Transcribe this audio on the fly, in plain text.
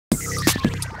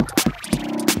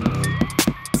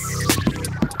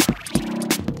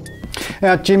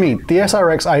Now, Jimmy, the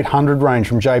SRX800 range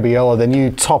from JBL are the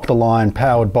new top-of-the-line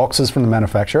powered boxes from the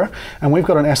manufacturer, and we've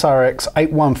got an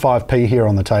SRX815P here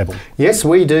on the table. Yes,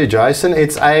 we do, Jason.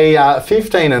 It's a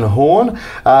 15 and horn.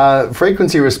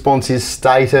 Frequency response is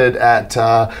stated at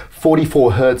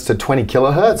 44 hertz to 20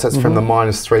 kilohertz. That's from the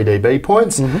 -3 dB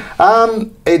points.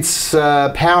 Its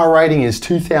power rating is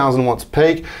 2000 watts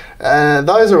peak.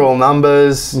 Those are all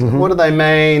numbers. What do they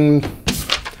mean?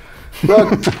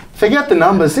 Look, forget the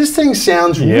numbers. This thing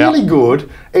sounds really good.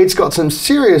 It's got some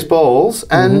serious balls,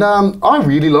 and I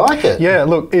really like it. Yeah,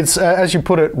 look, it's, as you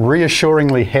put it,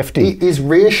 reassuringly hefty. It is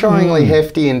reassuringly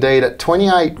hefty indeed at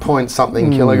 28 point something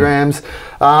kilograms.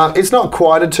 It's not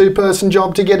quite a two-person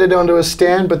job to get it onto a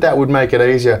stand, but that would make it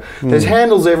easier. There's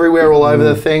handles everywhere all over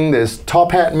the thing. There's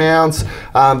top hat mounts.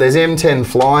 There's M10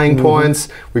 flying points.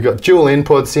 We've got dual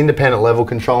inputs, independent level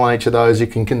control on each of those. You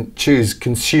can choose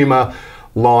consumer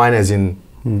line, as in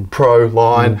pro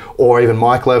line, or even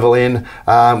mic level in.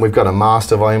 We've got a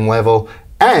master volume level,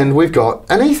 and we've got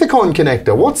an Ethercon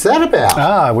connector. What's that about?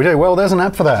 Ah, we do. Well, there's an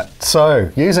app for that. So,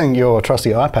 using your trusty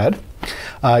iPad,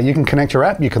 you can connect your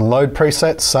app, you can load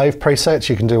presets, save presets,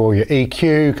 you can do all your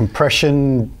EQ,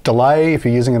 compression, delay, if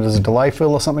you're using it as a delay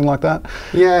fill or something like that.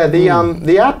 Yeah,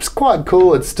 the app's quite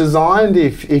cool. It's designed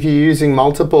if you're using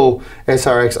multiple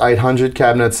SRX800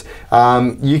 cabinets,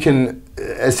 you can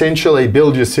essentially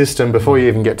build your system before you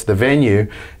even get to the venue.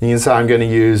 You can say, I'm going to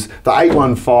use the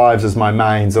 815s as my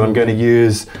mains, and I'm going to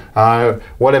use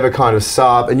whatever kind of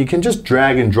sub, and you can just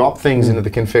drag and drop things into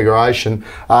the configuration.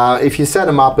 If you set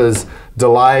them up as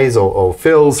delays or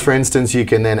fills, for instance, you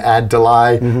can then add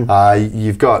delay.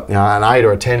 You've got an 8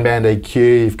 or a 10 band EQ,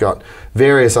 you've got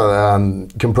various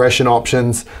compression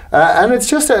options, and it's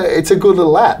just it's a good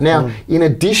little app. Now, in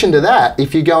addition to that,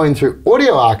 if you go in through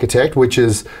Audio Architect, which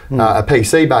is a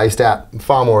PC-based app,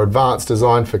 far more advanced,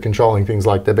 designed for controlling things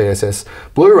like the BSS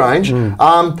Blue range,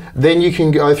 then you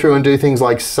can go through and do things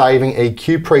like saving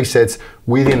EQ presets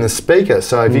within the speaker.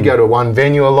 So if you go to one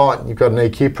venue a lot, you've got an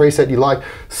EQ preset you like,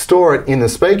 store it in the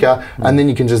speaker, and then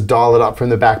you can just dial it up from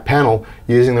the back panel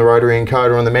using the rotary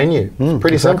encoder on the menu.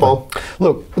 Pretty simple.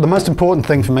 Look, the most important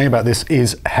thing for me about this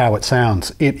is how it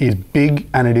sounds. It is big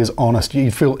and it is honest. You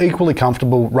feel equally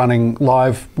comfortable running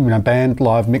live, band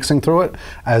live mixing through it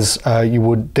as you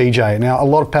would DJ. Now, a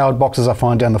lot of powered boxes I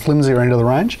find down the flimsier end of the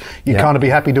range, you kind of be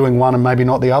happy doing one and maybe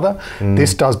not the other.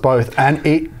 This does both, and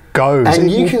it goes. And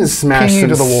you can smash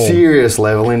some serious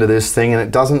level into this thing, and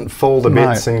it doesn't fall to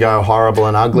bits and go horrible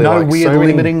and ugly. No like weird so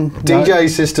many limiting DJ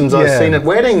systems I've seen at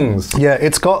weddings. Yeah,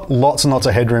 it's got lots and lots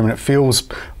of headroom, and it feels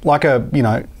like a,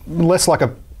 less like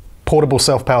a portable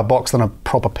self-powered box than a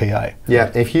proper PA.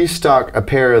 Yeah, if you stuck a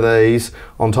pair of these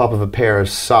on top of a pair of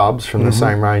subs from the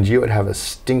same range, you would have a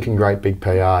stinking great big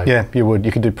PA. Yeah, you would.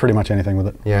 You could do pretty much anything with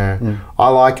it. Yeah, I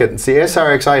like it. It's the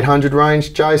SRX800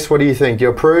 range. Jace, what do you think? You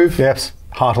approve? Yes.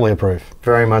 Heartily approve.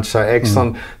 Very much so.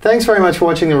 Excellent. Thanks very much for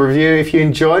watching the review. If you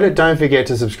enjoyed it, don't forget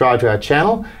to subscribe to our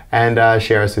channel and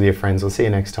share us with your friends. We'll see you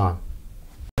next time.